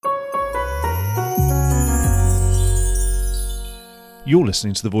You're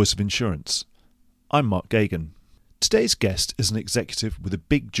listening to The Voice of Insurance. I'm Mark Gagan. Today's guest is an executive with a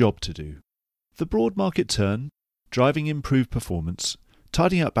big job to do. The broad market turn, driving improved performance,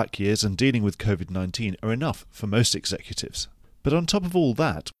 tidying up back years and dealing with COVID-19 are enough for most executives. But on top of all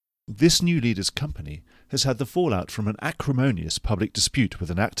that, this new leader's company has had the fallout from an acrimonious public dispute with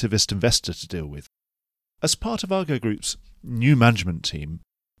an activist investor to deal with. As part of Argo Group's new management team,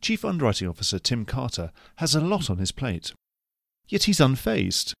 Chief Underwriting Officer Tim Carter has a lot on his plate. Yet he's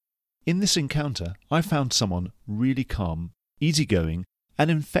unfazed. In this encounter, I found someone really calm, easygoing, and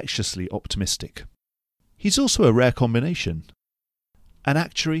infectiously optimistic. He's also a rare combination. An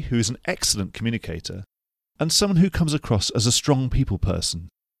actuary who is an excellent communicator, and someone who comes across as a strong people person.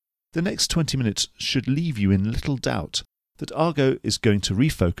 The next 20 minutes should leave you in little doubt that Argo is going to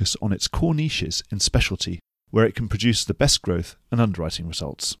refocus on its core niches in specialty, where it can produce the best growth and underwriting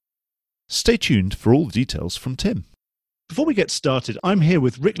results. Stay tuned for all the details from Tim. Before we get started, I'm here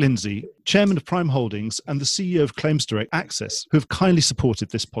with Rick Lindsay, Chairman of Prime Holdings and the CEO of Claims Direct Access, who have kindly supported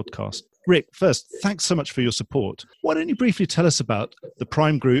this podcast. Rick, first, thanks so much for your support. Why don't you briefly tell us about the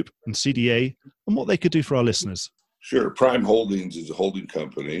Prime Group and CDA and what they could do for our listeners? Sure. Prime Holdings is a holding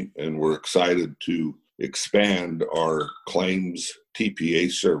company, and we're excited to expand our claims TPA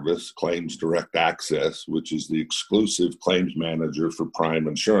service, Claims Direct Access, which is the exclusive claims manager for Prime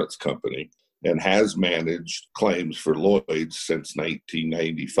Insurance Company, and has managed claims for Lloyd's since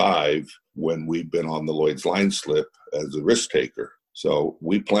 1995 when we've been on the Lloyd's line slip as a risk taker. So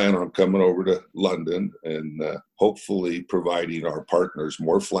we plan on coming over to London and hopefully providing our partners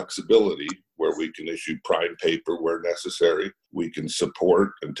more flexibility where we can issue prime paper where necessary. We can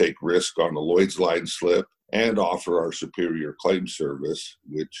support and take risk on the Lloyd's line slip and offer our superior claim service,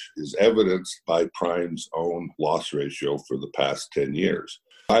 which is evidenced by Prime's own loss ratio for the past 10 years.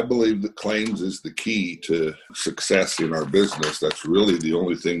 I believe that claims is the key to success in our business. That's really the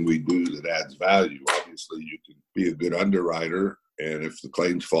only thing we do that adds value. Obviously, you can be a good underwriter, and if the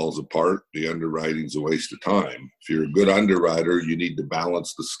claims falls apart, the underwriting's a waste of time. If you're a good underwriter, you need to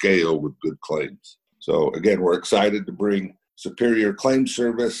balance the scale with good claims. So again, we're excited to bring superior claim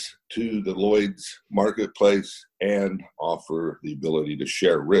service to the Lloyd's marketplace and offer the ability to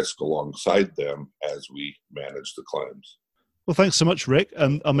share risk alongside them as we manage the claims. Well, thanks so much, Rick.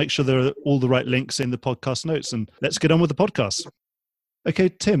 I'll make sure there are all the right links in the podcast notes, and let's get on with the podcast. Okay,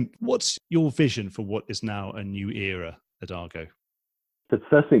 Tim, what's your vision for what is now a new era at Argo? The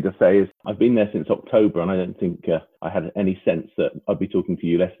first thing to say is I've been there since October, and I don't think I had any sense that I'd be talking to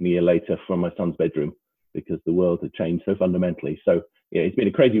you less than a year later from my son's bedroom, because the world had changed so fundamentally. So yeah, it's been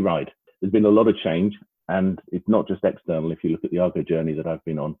a crazy ride. There's been a lot of change, and it's not just external. If you look at the Argo journey that I've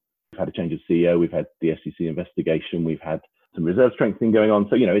been on, we've had a change of CEO, we've had the SEC investigation, we've had some reserve strengthening going on.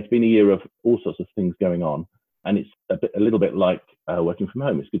 So, it's been a year of all sorts of things going on. And it's a little bit like working from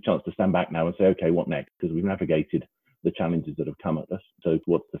home. It's a good chance to stand back now and say, okay, what next? Because we've navigated the challenges that have come at us. So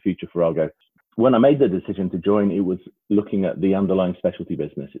what's the future for Argo? When I made the decision to join, it was looking at the underlying specialty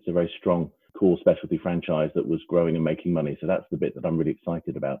business. It's a very strong core specialty franchise that was growing and making money. So that's the bit that I'm really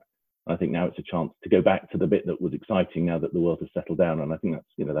excited about. And I think now it's a chance to go back to the bit that was exciting now that the world has settled down. And I think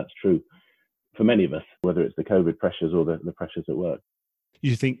that's true for many of us, whether it's the COVID pressures or the pressures at work.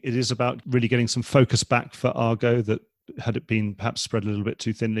 You think it is about really getting some focus back for Argo that had it been perhaps spread a little bit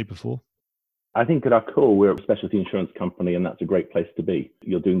too thinly before? I think at our core, we're a specialty insurance company, and that's a great place to be.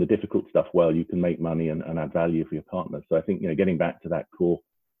 You're doing the difficult stuff well, you can make money and add value for your partners. So I think, getting back to that core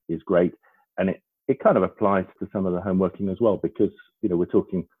is great. And it kind of applies to some of the home working as well, because, we're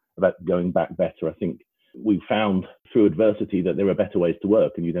talking about going back better. I think we found through adversity that there are better ways to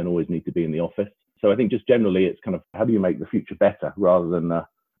work, and you don't always need to be in the office. So I think just generally it's kind of how do you make the future better rather than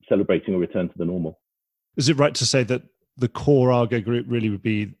celebrating a return to the normal. Is it right to say that the core Argo group really would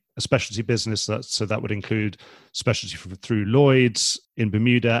be a specialty business? So that would include specialty through Lloyd's in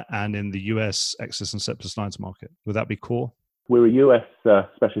Bermuda and in the US excess and surplus lines market. Would that be core? We're a US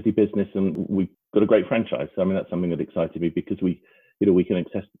specialty business, and we've got a great franchise. So, that's something that excited me because we can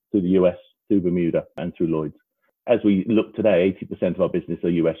access to the US through Bermuda and through Lloyd's. As we look today, 80% of our business are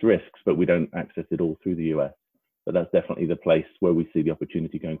US risks, but we don't access it all through the US. But that's definitely the place where we see the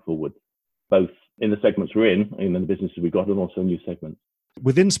opportunity going forward, both in the segments we're in the businesses we've got, and also new segments.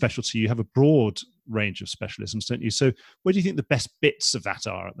 Within specialty, you have a broad range of specialisms, don't you? So where do you think the best bits of that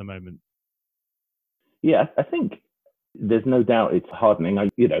are at the moment? Yeah, I think there's no doubt it's hardening.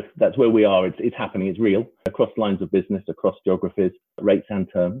 That's where we are. It's happening. It's real across lines of business, across geographies, rates and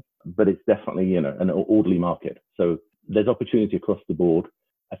terms. But it's definitely, an orderly market. So there's opportunity across the board.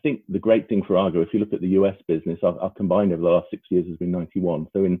 I think the great thing for Argo, if you look at the US business, our combined over the last 6 years has been 91.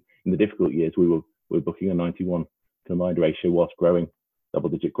 So in the difficult years, we were booking a 91 combined ratio whilst growing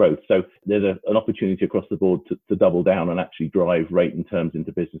double-digit growth. So there's an opportunity across the board to double down and actually drive rate and terms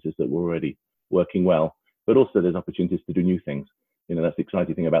into businesses that were already working well. But also there's opportunities to do new things. That's the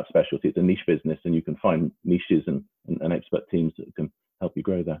exciting thing about specialty. It's a niche business, and you can find niches and expert teams that can help you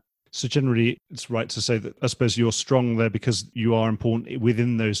grow there. So generally, it's right to say that I suppose you're strong there because you are important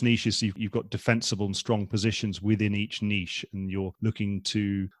within those niches. You've got defensible and strong positions within each niche, and you're looking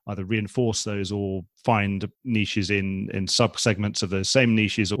to either reinforce those or find niches in sub-segments of those same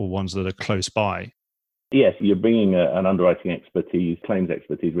niches or ones that are close by. Yes, you're bringing an underwriting expertise, claims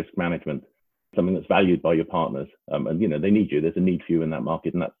expertise, risk management, something that's valued by your partners. And they need you. There's a need for you in that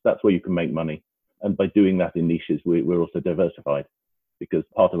market, and that's where you can make money. And by doing that in niches, we're also diversified, because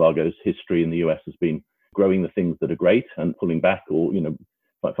part of Argo's history in the US has been growing the things that are great and pulling back, or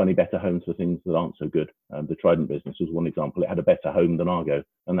finding better homes for things that aren't so good. The Trident business was one example. It had a better home than Argo,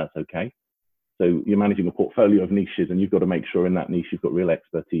 and that's okay. So you're managing a portfolio of niches, and you've got to make sure in that niche you've got real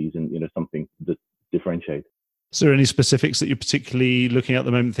expertise and something that differentiates. So are there any specifics that you're particularly looking at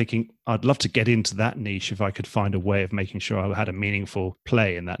the moment, thinking, I'd love to get into that niche if I could find a way of making sure I had a meaningful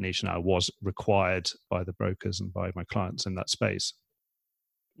play in that niche and I was required by the brokers and by my clients in that space?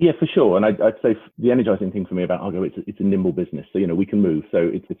 Yeah, for sure. And I'd say the energizing thing for me about Argo, it's a nimble business. So, we can move.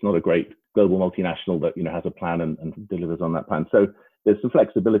 So it's not a great global multinational that, has a plan and delivers on that plan. So there's some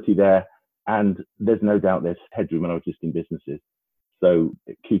flexibility there, and there's no doubt there's headroom in our existing businesses. So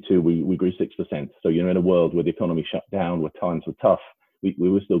Q2, we grew 6%. So, in a world where the economy shut down, where times were tough, we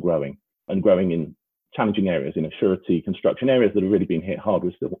were still growing in challenging areas, surety, construction areas that have really been hit hard.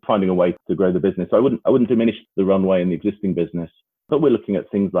 We're still finding a way to grow the business. So I wouldn't diminish the runway in the existing business, but we're looking at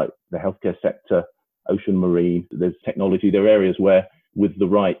things like the healthcare sector, ocean marine, there's technology. There are areas where with the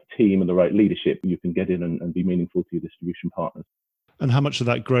right team and the right leadership, you can get in and be meaningful to your distribution partners. And how much of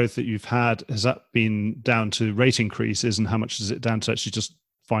that growth that you've had, has that been down to rate increases, and how much is it down to actually just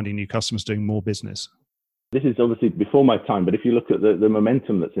finding new customers, doing more business? This is obviously before my time, but if you look at the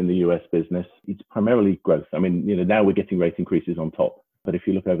momentum that's in the US business, it's primarily growth. I mean, now we're getting rate increases on top. But if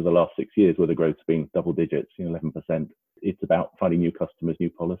you look over the last 6 years where the growth's been double digits, 11%, it's about finding new customers, new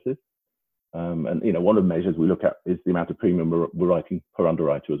policies. And one of the measures we look at is the amount of premium we're writing per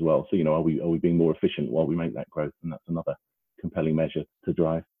underwriter as well. So, are we being more efficient while we make that growth? And that's another compelling measure to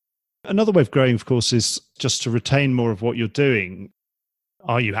drive. Another way of growing, of course, is just to retain more of what you're doing.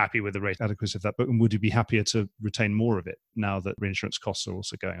 Are you happy with the rate adequacy of that book? And would you be happier to retain more of it now that reinsurance costs are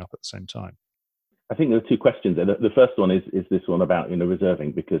also going up at the same time? I think there are two questions there. The first one is this one about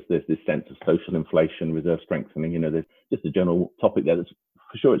reserving, because there's this sense of social inflation, reserve strengthening. There's just a general topic there that's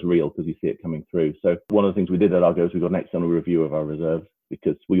for sure it's real because you see it coming through. So one of the things we did at Argo is we got an external review of our reserves,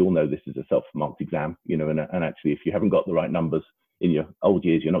 because we all know this is a self-marked exam, and actually if you haven't got the right numbers in your old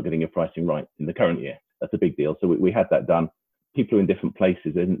years, you're not getting your pricing right in the current year. That's a big deal. So we had that done. People are in different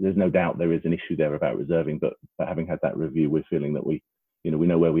places. There's no doubt there is an issue there about reserving, but having had that review, we're feeling that we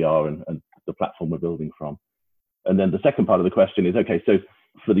know where we are and the platform we're building from. And then the second part of the question is, okay, so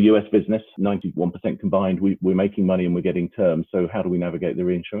for the US business, 91% combined, we're making money and we're getting terms. So how do we navigate the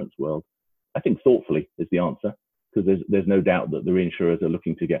reinsurance world? I think thoughtfully is the answer, because there's no doubt that the reinsurers are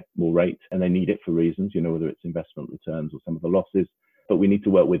looking to get more rate, and they need it for reasons, whether it's investment returns or some of the losses. But we need to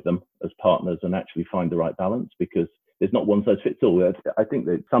work with them as partners and actually find the right balance, because there's not one size fits all. I think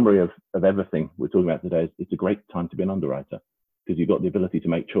the summary of everything we're talking about today is it's a great time to be an underwriter, because you've got the ability to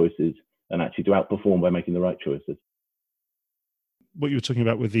make choices and actually to outperform by making the right choices. What you were talking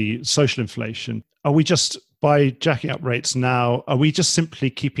about with the social inflation, are we just, by jacking up rates now, are we just simply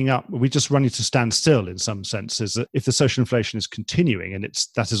keeping up? Are we just running to stand still in some senses? That if the social inflation is continuing, and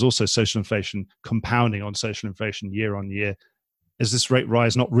that is also social inflation compounding on social inflation year on year, is this rate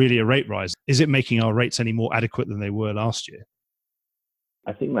rise not really a rate rise? Is it making our rates any more adequate than they were last year?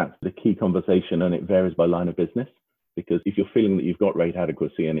 I think that's the key conversation, and it varies by line of business. Because if you're feeling that you've got rate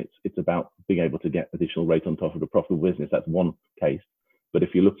adequacy and it's about being able to get additional rate on top of a profitable business, that's one case. But if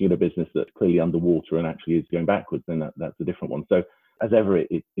you're looking at a business that's clearly underwater and actually is going backwards, then that's a different one. So as ever,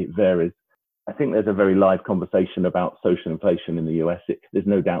 it varies. I think there's a very live conversation about social inflation in the US. There's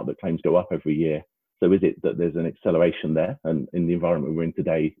no doubt that claims go up every year. So is it that there's an acceleration there? And in the environment we're in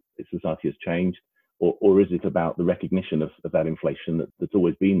today, society has changed. Or is it about the recognition of that inflation that's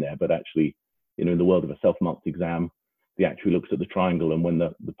always been there, but actually, in the world of a self-marked exam, the actuary looks at the triangle, and when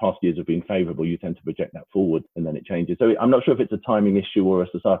the past years have been favorable, you tend to project that forward, and then it changes. So I'm not sure if it's a timing issue or a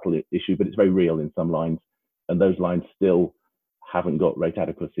societal issue, but it's very real in some lines, and those lines still haven't got rate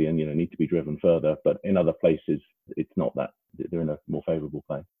adequacy and need to be driven further. But in other places, it's not that. They're in a more favorable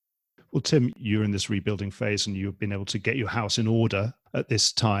place. Well, Tim, you're in this rebuilding phase and you've been able to get your house in order at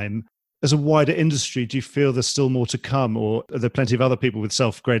this time. As a wider industry, do you feel there's still more to come, or are there plenty of other people with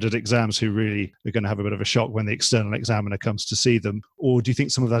self-graded exams who really are going to have a bit of a shock when the external examiner comes to see them? Or do you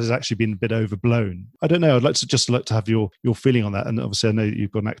think some of that has actually been a bit overblown? I don't know. I'd like to have your feeling on that. And obviously, I know that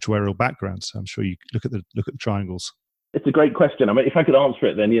you've got an actuarial background, so I'm sure you look at the triangles. It's a great question. I mean, if I could answer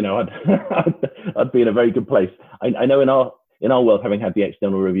it, then I'd be in a very good place. I know in our world, having had the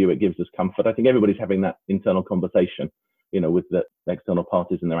external review, it gives us comfort. I think everybody's having that internal conversation, with the external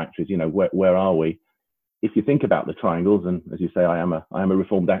parties and their actuaries. Where are we? If you think about the triangles, and as you say, I am a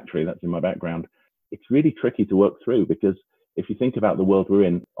reformed actuary. That's in my background. It's really tricky to work through, because if you think about the world we're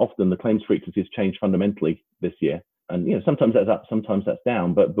in, often the claims frequency has changed fundamentally this year. And sometimes that's up, sometimes that's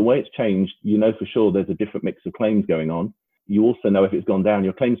down. But the way it's changed, for sure there's a different mix of claims going on. You also know if it's gone down,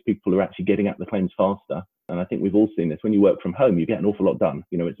 your claims people are actually getting at the claims faster. And I think we've all seen this. When you work from home, you get an awful lot done.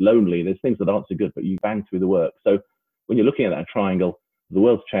 It's lonely. There's things that aren't so good, but you bang through the work. So when you're looking at that triangle, the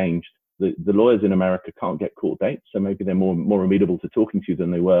world's changed. The lawyers in America can't get court dates, so maybe they're more amenable to talking to you than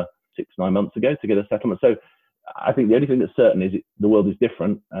they were 6-9 months ago to get a settlement. So I think the only thing that's certain is the world is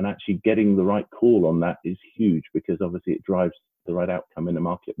different, and actually getting the right call on that is huge, because obviously it drives the right outcome in a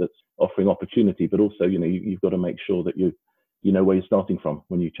market that's offering opportunity, but also you've got to make sure that you know where you're starting from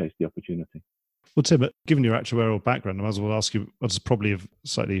when you chase the opportunity. Well, Tim, given your actuarial background, I might as well ask you what's probably a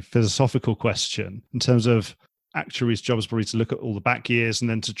slightly philosophical question in terms of actuaries' job is probably to look at all the back years and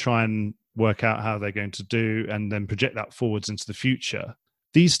then to try and work out how they're going to do and then project that forwards into the future.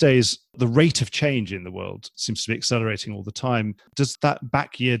 These days, the rate of change in the world seems to be accelerating all the time. Does that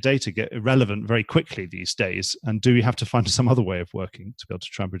back year data get irrelevant very quickly these days? And do we have to find some other way of working to be able to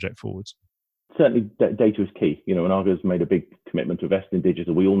try and project forwards? Certainly, data is key. And Argo's made a big commitment to invest in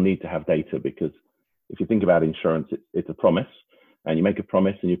digital. We all need to have data, because if you think about insurance, it's a promise. And you make a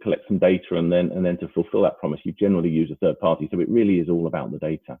promise and you collect some data, and then to fulfill that promise, you generally use a third party. So it really is all about the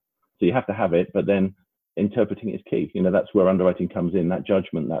data. So you have to have it, but then interpreting is key. That's where underwriting comes in. That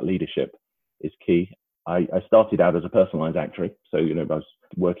judgment, that leadership is key. I started out as a personalized actuary. So, I was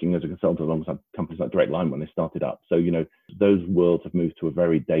working as a consultant alongside companies like Direct Line when they started up. So, those worlds have moved to a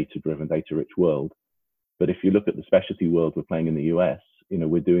very data-driven, data-rich world. But if you look at the specialty world we're playing in the US,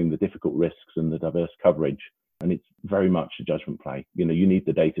 we're doing the difficult risks and the diverse coverage. And it's very much a judgment play. You need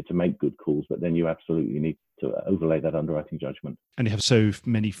the data to make good calls, but then you absolutely need to overlay that underwriting judgment. And you have so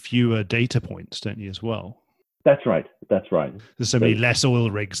many fewer data points, don't you, as well? That's right. There's so many less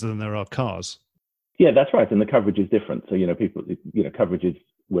oil rigs than there are cars. Yeah, that's right. And the coverage is different. So, people, coverage is,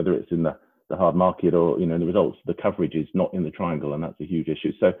 whether it's in the hard market or, in the results, the coverage is not in the triangle, and that's a huge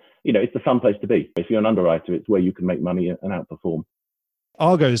issue. So, it's a fun place to be. If you're an underwriter, it's where you can make money and outperform.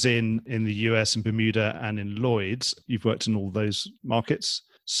 Argo's in the US and Bermuda and in Lloyd's. You've worked in all those markets.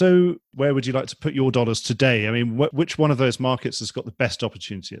 So where would you like to put your dollars today? I mean, which one of those markets has got the best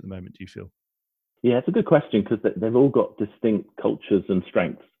opportunity at the moment, do you feel? Yeah, it's a good question, because they've all got distinct cultures and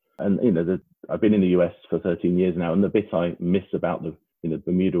strengths. And, I've been in the US for 13 years now, and the bit I miss about the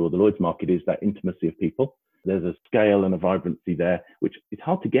Bermuda or the Lloyd's market is that intimacy of people. There's a scale and a vibrancy there, which it's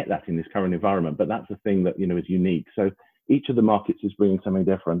hard to get that in this current environment, but that's a thing that, is unique. So each of the markets is bringing something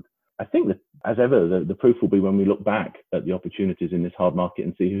different. I think that, as ever, the proof will be when we look back at the opportunities in this hard market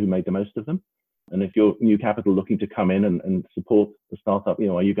and see who made the most of them. And if you're new capital looking to come in and support the startup,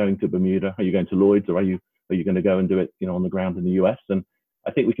 are you going to Bermuda? Are you going to Lloyd's? Or are you going to go and do it, on the ground in the US? And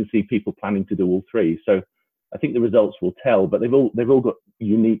I think we can see people planning to do all three. So I think the results will tell, but they've all got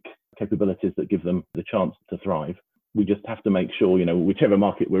unique capabilities that give them the chance to thrive. We just have to make sure, whichever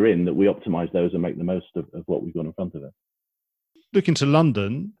market we're in, that we optimize those and make the most of what we've got in front of it. Looking to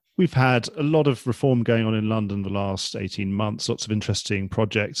London, we've had a lot of reform going on in London the last 18 months, lots of interesting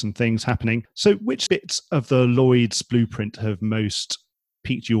projects and things happening. So which bits of the Lloyd's blueprint have most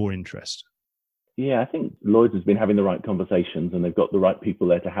piqued your interest? Yeah, I think Lloyd's has been having the right conversations, and they've got the right people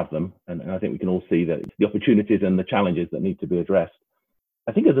there to have them. And I think we can all see that the opportunities and the challenges that need to be addressed.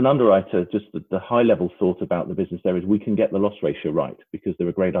 I think as an underwriter, just the high level thought about the business there is we can get the loss ratio right, because there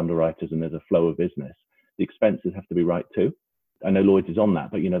are great underwriters and there's a flow of business. The expenses have to be right too. I know Lloyd's is on that,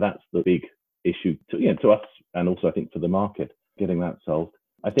 but that's the big issue to us, and also I think for the market, getting that solved.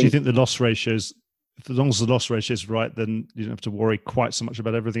 Do you think the loss ratios, as long as the loss ratio is right, then you don't have to worry quite so much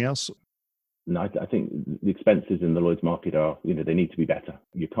about everything else? No, I think the expenses in the Lloyd's market are, they need to be better.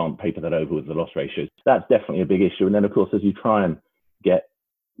 You can't paper that over with the loss ratios. That's definitely a big issue. And then, of course, as you try and get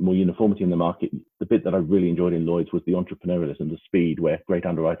more uniformity in the market, the bit that I really enjoyed in Lloyd's was the entrepreneurialism, the speed where great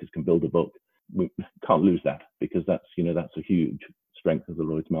underwriters can build a book. We can't lose that, because that's a huge strength of the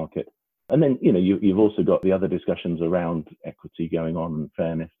Lloyd's market. And then, you've also got the other discussions around equity going on and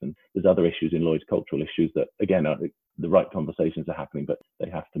fairness. And there's other issues in Lloyd's, cultural issues that, again, the right conversations are happening, but they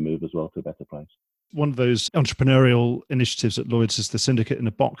have to move as well to a better place. One of those entrepreneurial initiatives at Lloyd's is the Syndicate in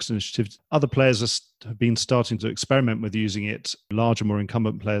a Box initiative. Other players have been starting to experiment with using it, larger, more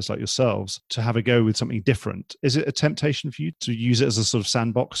incumbent players like yourselves, to have a go with something different. Is it a temptation for you to use it as a sort of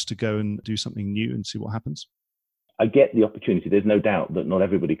sandbox to go and do something new and see what happens? I get the opportunity. There's no doubt that not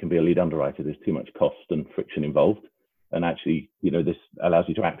everybody can be a lead underwriter. There's too much cost and friction involved. And actually, this allows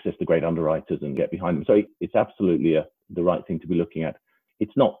you to access the great underwriters and get behind them. So it's absolutely the right thing to be looking at.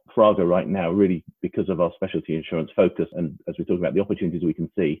 It's not for Argo right now, really, because of our specialty insurance focus. And as we talk about the opportunities we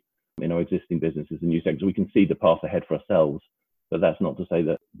can see in our existing businesses and new sectors, we can see the path ahead for ourselves. But that's not to say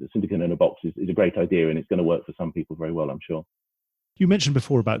that the Syndicate in a Box is a great idea and it's going to work for some people very well, I'm sure. You mentioned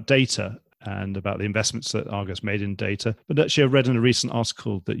before about data and about the investments that Argo's made in data. But actually, I read in a recent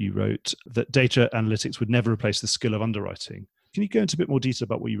article that you wrote that data analytics would never replace the skill of underwriting. Can you go into a bit more detail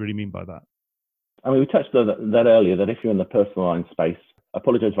about what you really mean by that? I mean, we touched on that earlier, that if you're in the personal line space, I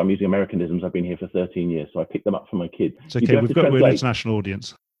apologize if I'm using Americanisms. I've been here for 13 years, so I picked them up from my kids. It's okay. We're an international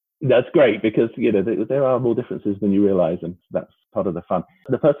audience. That's great because, there are more differences than you realize, and that's part of the fun.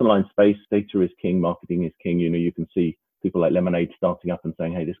 The personal line space, data is king, marketing is king. You can see people like Lemonade starting up and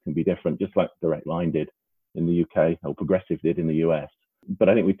saying, hey, this can be different, just like Direct Line did in the UK or Progressive did in the US. But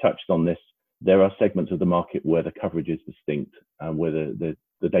I think we touched on this. There are segments of the market where the coverage is distinct and where the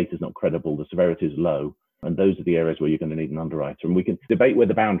data is not credible, the severity is low. And those are the areas where you're going to need an underwriter. And we can debate where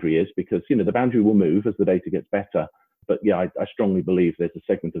the boundary is because, the boundary will move as the data gets better. But yeah, I strongly believe there's a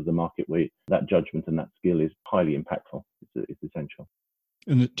segment of the market where that judgment and that skill is highly impactful. It's essential.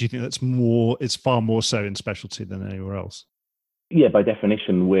 And do you think it's far more so in specialty than anywhere else? Yeah, by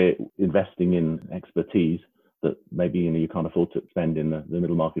definition, we're investing in expertise that maybe you can't afford to spend in the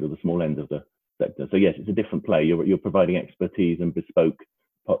middle market or the small end of the sector. So yes, it's a different play. You're providing expertise and bespoke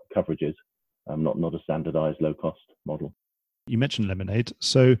coverages, not a standardized low-cost model. You mentioned Lemonade.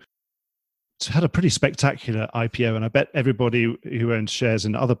 So it's had a pretty spectacular IPO, and I bet everybody who owns shares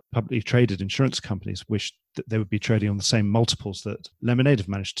in other publicly traded insurance companies wish that they would be trading on the same multiples that Lemonade have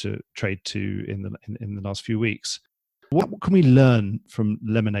managed to trade to in the last few weeks. What can we learn from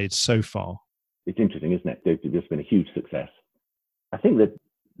Lemonade so far? It's interesting, isn't it? It's just been a huge success. I think that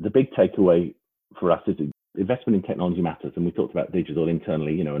the big takeaway for us is investment in technology matters. And we talked about digital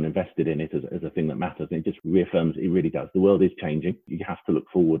internally, and invested in it as a thing that matters. And it just reaffirms it really does. The world is changing. You have to look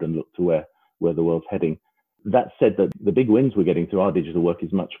forward and look to where the world's heading. That said, that the big wins we're getting through our digital work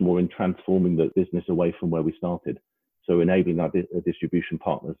is much more in transforming the business away from where we started. So enabling our distribution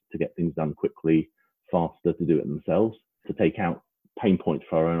partners to get things done quickly, faster, to do it themselves, to take out pain points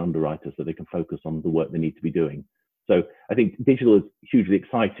for our own underwriters so they can focus on the work they need to be doing. So I think digital is hugely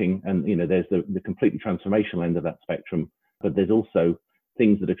exciting, and there's the completely transformational end of that spectrum, but there's also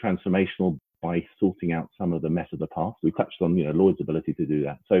things that are transformational by sorting out some of the mess of the past. We touched on Lloyd's ability to do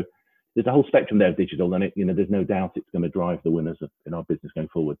that. So there's a whole spectrum there of digital, and there's no doubt it's going to drive the winners in our business going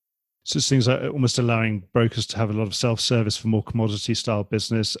forward. So it seems like almost allowing brokers to have a lot of self-service for more commodity style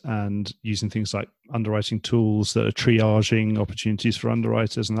business, and using things like underwriting tools that are triaging opportunities for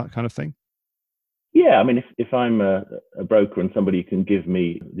underwriters and that kind of thing. Yeah, I mean, if I'm a broker and somebody can give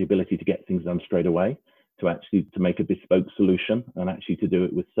me the ability to get things done straight away, to make a bespoke solution and actually to do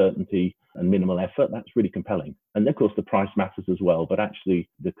it with certainty and minimal effort, that's really compelling. And of course, the price matters as well, but actually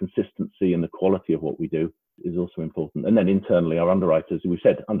the consistency and the quality of what we do is also important. And then internally, our underwriters, we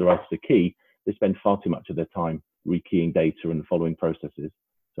said underwriters are key. They spend far too much of their time rekeying data and following processes.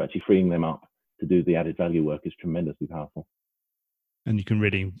 So actually freeing them up to do the added value work is tremendously powerful. And you can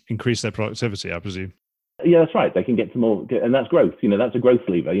really increase their productivity, I presume. Yeah, that's right. They can get to more, and that's growth. That's a growth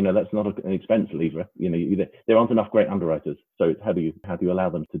lever. That's not an expense lever. There aren't enough great underwriters. So it's how do you allow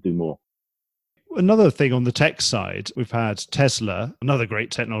them to do more? Another thing on the tech side, we've had Tesla, another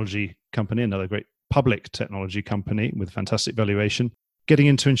great technology company, another great public technology company with fantastic valuation, getting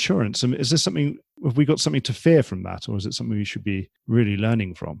into insurance. And have we got something to fear from that, or is it something we should be really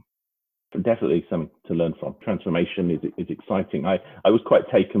learning from? Definitely something to learn from. Transformation is exciting. I was quite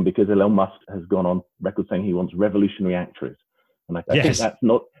taken because Elon Musk has gone on record saying he wants revolutionary actuaries. And I think that's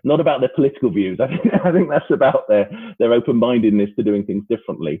not about their political views. I think that's about their open-mindedness to doing things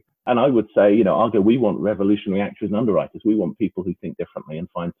differently. And I would say, Argo, we want revolutionary actuaries and underwriters. We want people who think differently and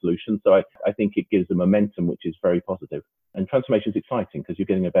find solutions. So I think it gives a momentum which is very positive. And transformation is exciting because you're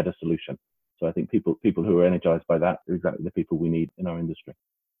getting a better solution. So I think people who are energized by that are exactly the people we need in our industry.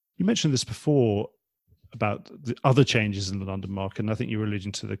 You mentioned this before about the other changes in the London market, and I think you were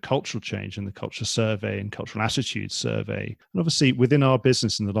alluding to the cultural change in the culture survey and cultural attitude survey. And obviously, within our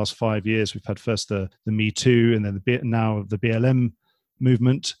business in the last 5 years, we've had first the Me Too and then now the BLM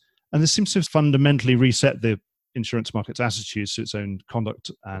movement. And this seems to have fundamentally reset the insurance market's attitudes to its own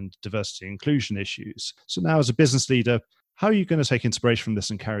conduct and diversity and inclusion issues. So now as a business leader, how are you going to take inspiration from this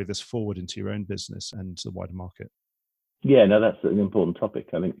and carry this forward into your own business and the wider market? Yeah, no, that's an important topic.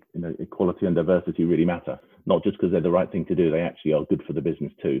 I think equality and diversity really matter, not just because they're the right thing to do. They actually are good for the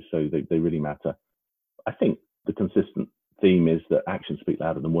business too. So they really matter. I think the consistent theme is that actions speak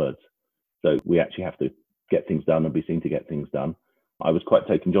louder than words. So we actually have to get things done and be seen to get things done. I was quite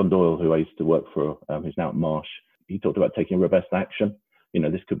taken. John Doyle, who I used to work for, who's now at Marsh, he talked about taking robust action.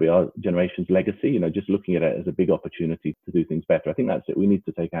 This could be our generation's legacy, just looking at it as a big opportunity to do things better. I think that's it. We need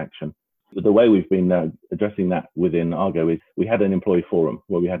to take action. But the way we've been addressing that within Argo is we had an employee forum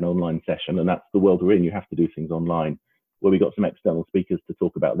where we had an online session, and that's the world we're in. You have to do things online, where we got some external speakers to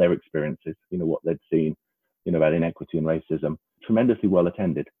talk about their experiences, what they'd seen, about inequity and racism. Tremendously well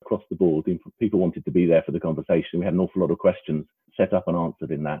attended across the board. People wanted to be there for the conversation. We had an awful lot of questions set up and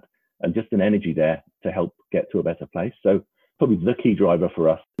answered in that, and just an energy there to help get to a better place. So probably the key driver for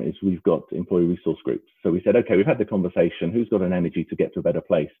us is we've got employee resource groups. So we said, okay, we've had the conversation. Who's got an energy to get to a better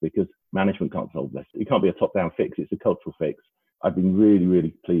place? Because management can't solve this. It can't be a top-down fix. It's a cultural fix. I've been really,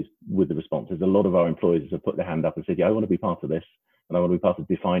 really pleased with the responses. A lot of our employees have put their hand up and said, yeah, I want to be part of this. And I want to be part of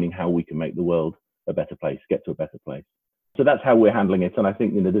defining how we can make the world a better place, get to a better place. So that's how we're handling it. And I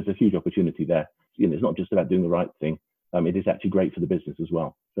think, there's a huge opportunity there. It's not just about doing the right thing. It is actually great for the business as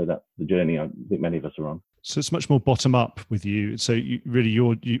well. So that's the journey I think many of us are on. So it's much more bottom up with you. So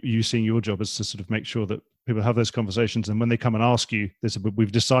you seeing your job is to sort of make sure that people have those conversations. And when they come and ask you,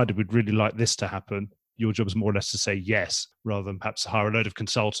 we've decided we'd really like this to happen. Your job is more or less to say yes, rather than perhaps hire a load of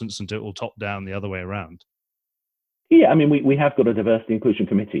consultants and do it all top down the other way around. Yeah, we have got a diversity inclusion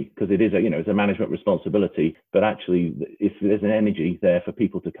committee because it is it's a management responsibility. But actually, if there's an energy there for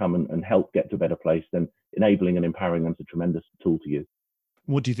people to come and help get to a better place, then enabling and empowering them is a tremendous tool to use.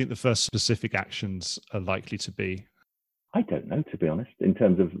 What do you think the first specific actions are likely to be? I don't know, to be honest. In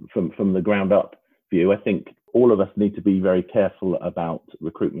terms of from the ground up view, I think all of us need to be very careful about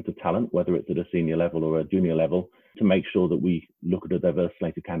recruitment of talent, whether it's at a senior level or a junior level, to make sure that we look at a diverse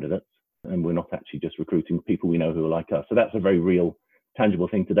slate of candidates. And we're not actually just recruiting people we know who are like us. So that's a very real, tangible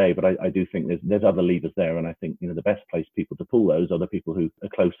thing today. But I do think there's other levers there. And I think, the best placed people to pull those are the people who are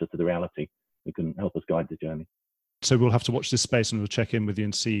closer to the reality, who can help us guide the journey. So we'll have to watch this space and we'll check in with you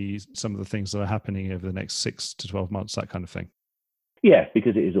and see some of the things that are happening over the next 6 to 12 months, that kind of thing. Yeah,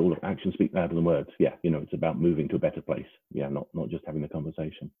 because it is all actions speak louder than words. Yeah, it's about moving to a better place. Yeah, not just having the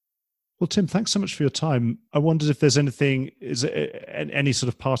conversation. Well, Tim, thanks so much for your time. I wondered if there's any sort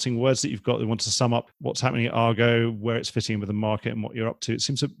of parting words that you've got that want to sum up what's happening at Argo, where it's fitting in with the market and what you're up to. It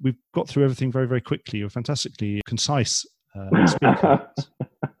seems that we've got through everything very, very quickly. You're fantastically concise speaker.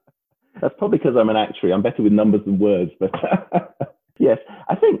 That's probably because I'm an actuary. I'm better with numbers than words. But yes,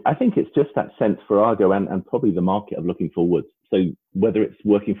 I think it's just that sense for Argo and probably the market of looking forward. So whether it's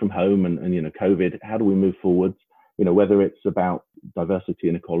working from home and COVID, how do we move forwards? Whether it's about diversity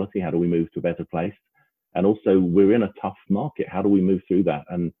and equality, how do we move to a better place? And also, we're in a tough market. How do we move through that?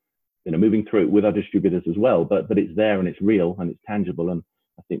 And, moving through it with our distributors as well. But it's there and it's real and it's tangible. And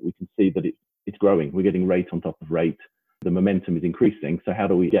I think we can see that it's growing. We're getting rate on top of rate. The momentum is increasing. So how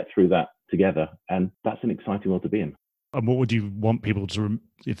do we get through that together? And that's an exciting world to be in. And what would you want people to,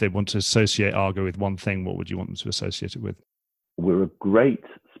 if they want to associate Argo with one thing, what would you want them to associate it with? We're a great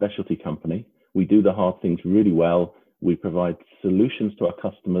specialty company. We do the hard things really well. We provide solutions to our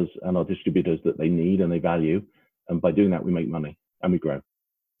customers and our distributors that they need and they value. And by doing that, we make money and we grow.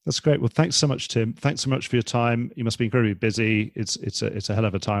 That's great. Well, thanks so much, Tim. Thanks so much for your time. You must be incredibly busy. It's a hell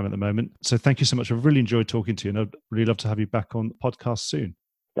of a time at the moment. So thank you so much. I've really enjoyed talking to you, and I'd really love to have you back on the podcast soon.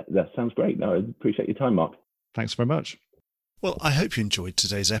 That sounds great. No, I appreciate your time, Mark. Thanks very much. Well, I hope you enjoyed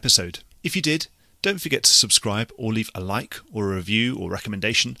today's episode. If you did, don't forget to subscribe or leave a like or a review or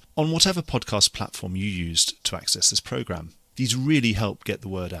recommendation on whatever podcast platform you used to access this program. These really help get the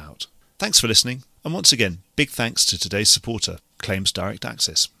word out. Thanks for listening, and once again, big thanks to today's supporter, Claims Direct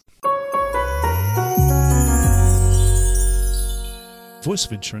Access. Voice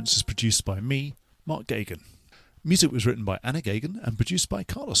of Insurance is produced by me, Mark Gagan. Music was written by Anna Gagan and produced by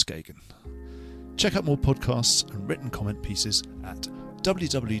Carlos Gagan. Check out more podcasts and written comment pieces at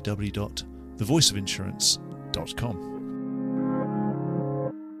www.thevoiceofinsurance.com.